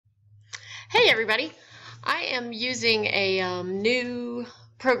Hey everybody! I am using a new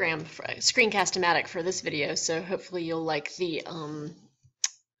program, for Screencast-O-Matic, for this video, so hopefully you'll like the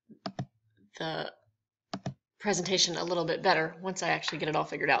presentation a little bit better once I actually get it all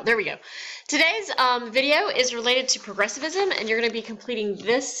figured out. There we go. Today's video is related to progressivism, and you're going to be completing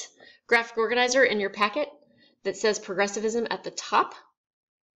this graphic organizer in your packet that says progressivism at the top.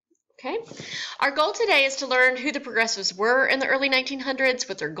 Okay. Our goal today is to learn who the progressives were in the early 1900s,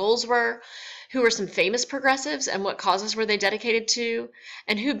 what their goals were, who were some famous progressives and what causes were they dedicated to,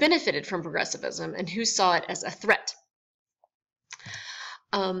 and who benefited from progressivism and who saw it as a threat.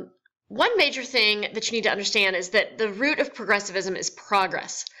 One major thing that you need to understand is that the root of progressivism is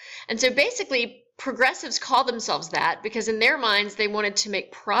progress. And so basically, progressives call themselves that because in their minds they wanted to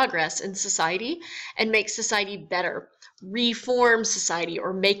make progress in society and make society better, reform society,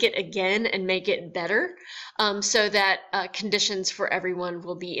 or make it again and make it better, so that conditions for everyone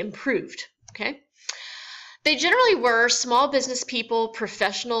will be improved. Okay? They generally were small business people,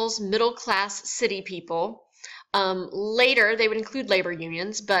 professionals, middle-class city people. Later, they would include labor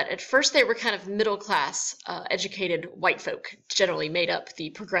unions, but at first they were kind of middle-class, educated white folk, generally made up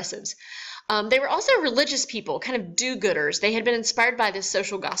the progressives. They were also religious people, kind of do-gooders. They had been inspired by this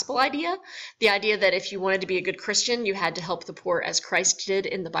social gospel idea, the idea that if you wanted to be a good Christian, you had to help the poor as Christ did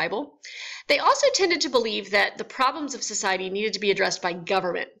in the Bible. They also tended to believe that the problems of society needed to be addressed by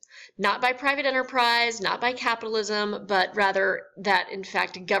government, not by private enterprise, not by capitalism, but rather that, in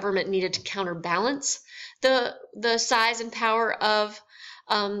fact, government needed to counterbalance the size and power of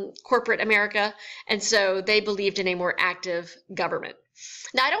corporate America, and so they believed in a more active government.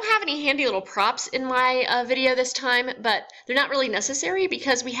 Now, I don't have any handy little props in my video this time, but they're not really necessary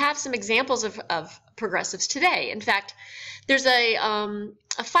because we have some examples of progressives today. In fact, there's a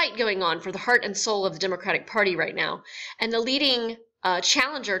fight going on for the heart and soul of the Democratic Party right now, and the leading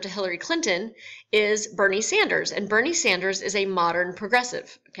challenger to Hillary Clinton is Bernie Sanders, and Bernie Sanders is a modern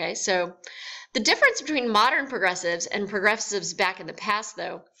progressive. Okay, so the difference between modern progressives and progressives back in the past,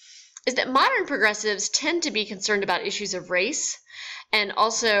 though, is that modern progressives tend to be concerned about issues of race, and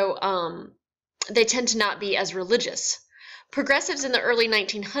also they tend to not be as religious. Progressives in the early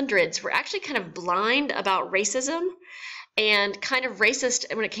 1900s were actually kind of blind about racism and kind of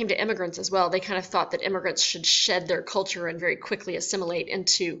racist when it came to immigrants as well. They kind of thought that immigrants should shed their culture and very quickly assimilate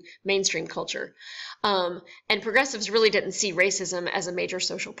into mainstream culture. And progressives really didn't see racism as a major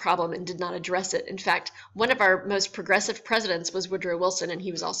social problem and did not address it. In fact, one of our most progressive presidents was Woodrow Wilson, and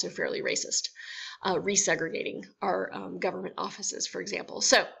he was also fairly racist, resegregating our government offices, for example.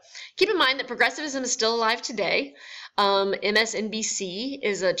 So keep in mind that progressivism is still alive today. MSNBC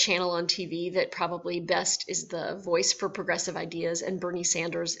is a channel on TV that probably best is the voice for progressive ideas, and Bernie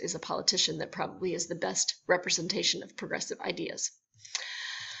Sanders is a politician that probably is the best representation of progressive ideas.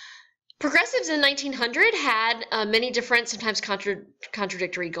 Progressives in 1900 had many different, sometimes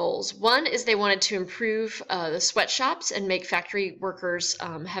contradictory goals. One is they wanted to improve the sweatshops and make factory workers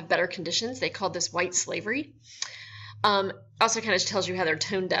have better conditions. They called this white slavery. Also kind of tells you how they're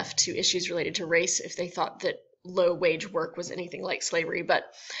tone deaf to issues related to race if they thought that low-wage work was anything like slavery. But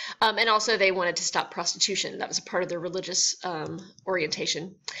and also they wanted to stop prostitution. That was a part of their religious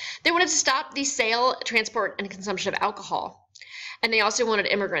orientation. They wanted to stop the sale, transport, and consumption of alcohol. And they also wanted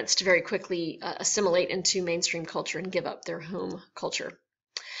immigrants to very quickly assimilate into mainstream culture and give up their home culture.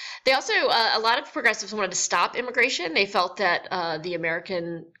 They also, a lot of progressives wanted to stop immigration. They felt that the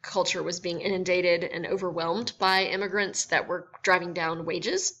American culture was being inundated and overwhelmed by immigrants that were driving down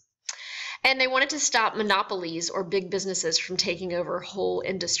wages. And they wanted to stop monopolies or big businesses from taking over whole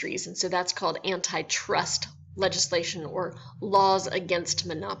industries. And so that's called antitrust legislation or laws against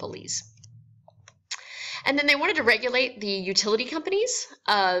monopolies. And then they wanted to regulate the utility companies,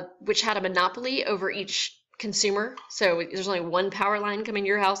 which had a monopoly over each consumer. So there's only one power line coming to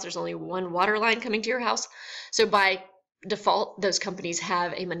your house. There's only one water line coming to your house. So by default, those companies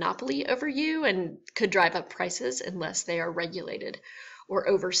have a monopoly over you and could drive up prices unless they are regulated or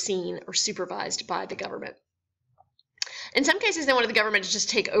overseen or supervised by the government. In some cases, they wanted the government to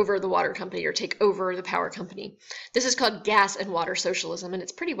just take over the water company or take over the power company. This is called gas and water socialism, and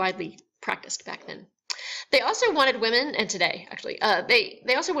it's pretty widely practiced back then. They also wanted women, and today actually,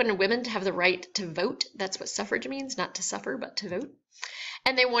 they also wanted women to have the right to vote. That's what suffrage means, not to suffer, but to vote.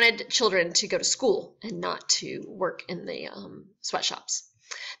 And they wanted children to go to school and not to work in the sweatshops.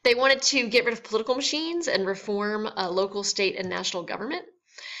 They wanted to get rid of political machines and reform local, state, and national government.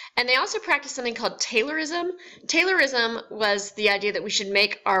 And they also practiced something called Taylorism. Taylorism was the idea that we should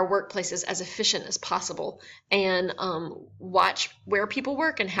make our workplaces as efficient as possible and watch where people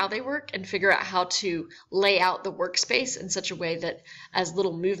work and how they work and figure out how to lay out the workspace in such a way that as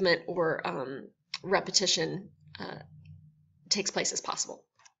little movement or repetition takes place as possible.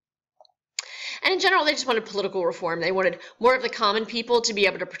 And in general, they just wanted political reform. They wanted more of the common people to be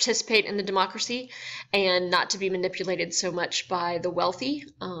able to participate in the democracy and not to be manipulated so much by the wealthy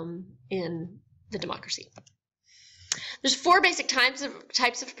in the democracy. There's four basic types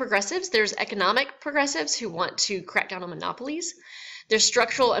of progressives. There's economic progressives who want to crack down on monopolies. There's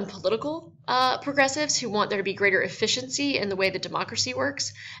structural and political progressives who want there to be greater efficiency in the way that democracy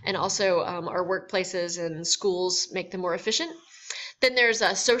works, and also our workplaces and schools make them more efficient. Then there's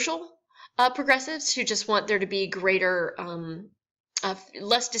social progressives who just want there to be greater,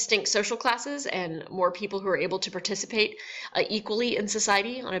 less distinct social classes and more people who are able to participate equally in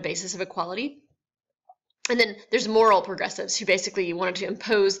society on a basis of equality. And then there's moral progressives who basically wanted to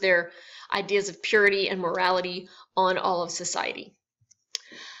impose their ideas of purity and morality on all of society.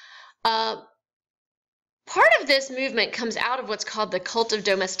 Part of this movement comes out of what's called the cult of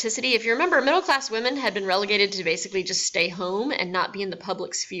domesticity. If you remember, middle-class women had been relegated to basically just stay home and not be in the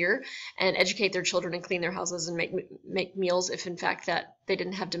public sphere and educate their children and clean their houses and make meals if, in fact, that they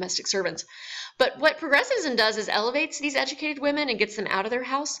didn't have domestic servants. But what progressivism does is elevates these educated women and gets them out of their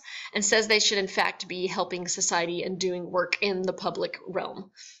house and says they should, in fact, be helping society and doing work in the public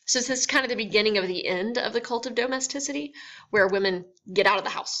realm. So this is kind of the beginning of the end of the cult of domesticity, where women get out of the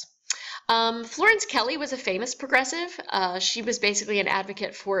house. Florence Kelley was a famous progressive. She was basically an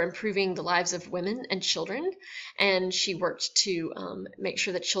advocate for improving the lives of women and children, and she worked to make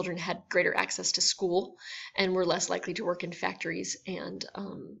sure that children had greater access to school and were less likely to work in factories and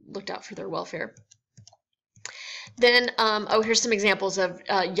looked out for their welfare. Then, here's some examples of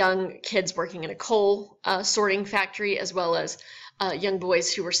young kids working in a coal sorting factory, as well as young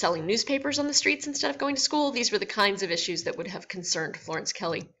boys who were selling newspapers on the streets instead of going to school. These were the kinds of issues that would have concerned Florence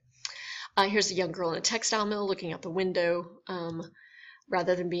Kelley. Here's a young girl in a textile mill looking out the window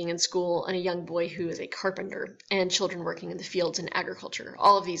rather than being in school, and a young boy who is a carpenter, and children working in the fields and agriculture.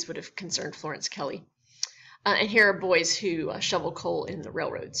 All of these would have concerned Florence Kelley. And here are boys who shovel coal in the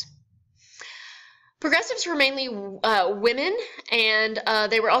railroads. Progressives were mainly women, and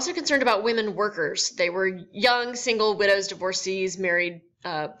they were also concerned about women workers. They were young, single, widows, divorcees, married,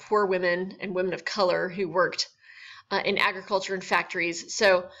 poor women, and women of color who worked in agriculture and factories.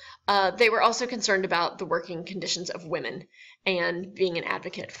 So they were also concerned about the working conditions of women and being an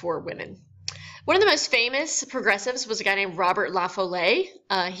advocate for women. One of the most famous progressives was a guy named Robert La Follette.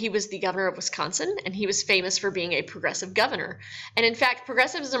 He was the governor of Wisconsin, and he was famous for being a progressive governor. And in fact,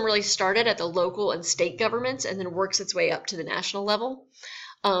 progressivism really started at the local and state governments and then works its way up to the national level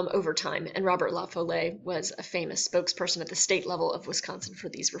over time. And Robert La Follette was a famous spokesperson at the state level of Wisconsin for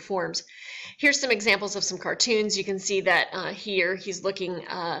these reforms. Here's some examples of some cartoons. You can see that here he's looking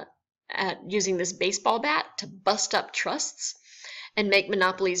at using this baseball bat to bust up trusts and make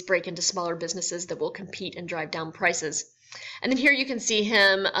monopolies break into smaller businesses that will compete and drive down prices. And then here you can see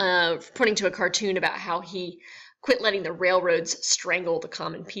him pointing to a cartoon about how he quit letting the railroads strangle the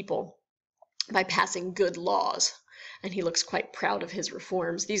common people by passing good laws. And he looks quite proud of his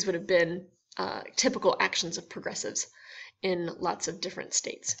reforms. These would have been typical actions of progressives in lots of different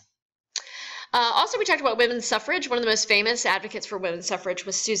states. Also, we talked about women's suffrage. One of the most famous advocates for women's suffrage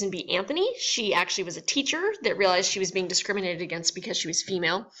was Susan B. Anthony. She actually was a teacher that realized she was being discriminated against because she was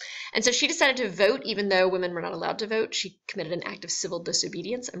female. And so she decided to vote even though women were not allowed to vote. She committed an act of civil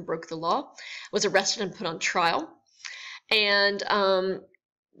disobedience and broke the law, was arrested and put on trial. And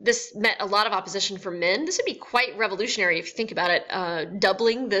this met a lot of opposition from men. This would be quite revolutionary if you think about it,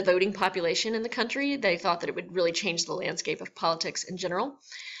 doubling the voting population in the country. They thought that it would really change the landscape of politics in general.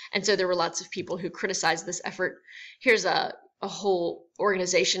 And so there were lots of people who criticized this effort. Here's a whole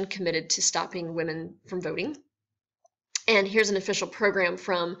organization committed to stopping women from voting. And here's an official program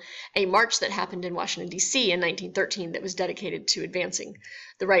from a march that happened in Washington, D.C. in 1913 that was dedicated to advancing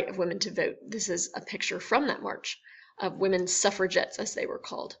the right of women to vote. This is a picture from that march of women's suffragettes, as they were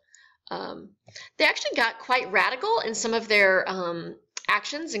called. They actually got quite radical in some of their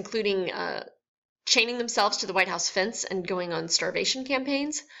actions, including chaining themselves to the White House fence and going on starvation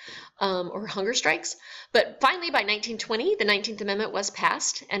campaigns or hunger strikes. But finally, by 1920, the 19th Amendment was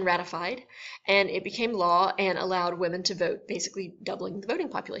passed and ratified, and it became law and allowed women to vote, basically doubling the voting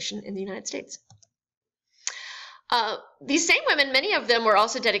population in the United States. These same women, many of them were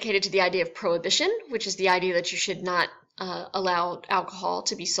also dedicated to the idea of prohibition, which is the idea that you should not allow alcohol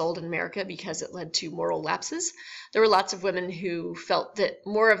to be sold in America because it led to moral lapses. There were lots of women who felt that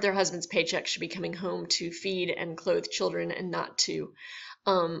more of their husband's paycheck should be coming home to feed and clothe children and not to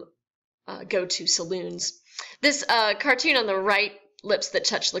go to saloons. This cartoon on the right, lips that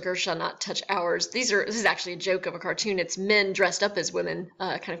touch liquor shall not touch ours. This is actually a joke of a cartoon. It's men dressed up as women,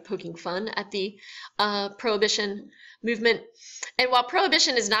 kind of poking fun at the Prohibition movement. And while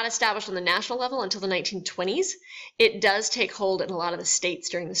Prohibition is not established on the national level until the 1920s, it does take hold in a lot of the states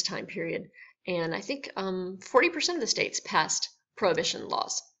during this time period. And I think 40% of the states passed Prohibition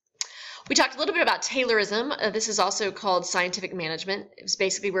laws. We talked a little bit about Taylorism. This is also called scientific management. It was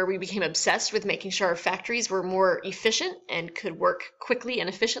basically where we became obsessed with making sure our factories were more efficient and could work quickly and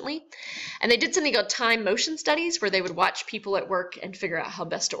efficiently. And they did something called time motion studies, where they would watch people at work and figure out how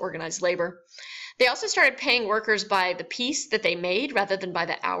best to organize labor. They also started paying workers by the piece that they made rather than by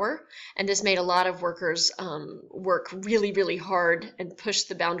the hour. And this made a lot of workers work really, really hard and push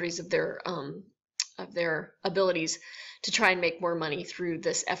the boundaries of their abilities to try and make more money through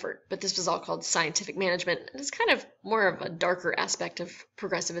this effort. But this was all called scientific management. And it's kind of more of a darker aspect of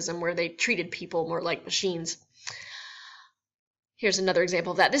progressivism, where they treated people more like machines. Here's another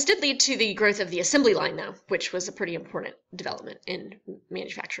example of that. This did lead to the growth of the assembly line, though, which was a pretty important development in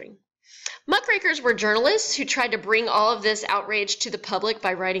manufacturing. Muckrakers were journalists who tried to bring all of this outrage to the public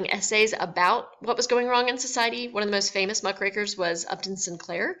by writing essays about what was going wrong in society. One of the most famous muckrakers was Upton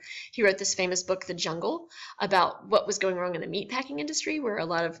Sinclair. He wrote this famous book, The Jungle, about what was going wrong in the meatpacking industry, where a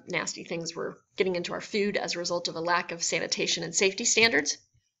lot of nasty things were getting into our food as a result of a lack of sanitation and safety standards.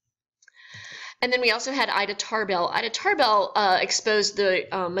 And then we also had Ida Tarbell. Ida Tarbell exposed the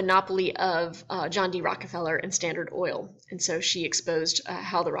monopoly of John D. Rockefeller and Standard Oil. And so she exposed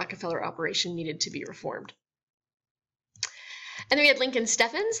how the Rockefeller operation needed to be reformed. And then we had Lincoln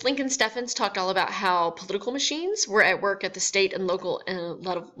Steffens. Lincoln Steffens talked all about how political machines were at work at the state and local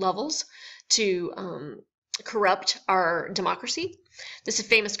levels to corrupt our democracy. This is a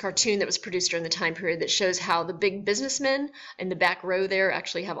famous cartoon that was produced during the time period that shows how the big businessmen in the back row there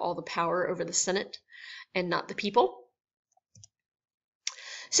actually have all the power over the Senate and not the people.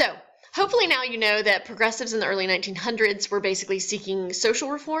 So hopefully now you know that progressives in the early 1900s were basically seeking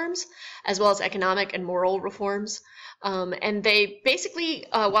social reforms as well as economic and moral reforms. And they basically,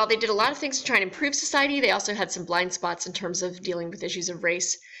 while they did a lot of things to try and improve society, they also had some blind spots in terms of dealing with issues of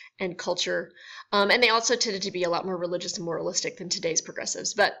race and culture. And they also tended to be a lot more religious and moralistic than today's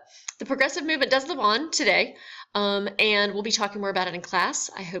progressives. But the progressive movement does live on today, and we'll be talking more about it in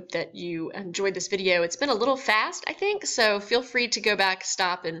class. I hope that you enjoyed this video. It's been a little fast, I think, so feel free to go back,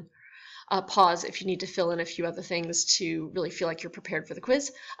 stop, and pause if you need to fill in a few other things to really feel like you're prepared for the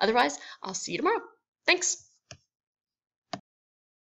quiz. Otherwise, I'll see you tomorrow. Thanks.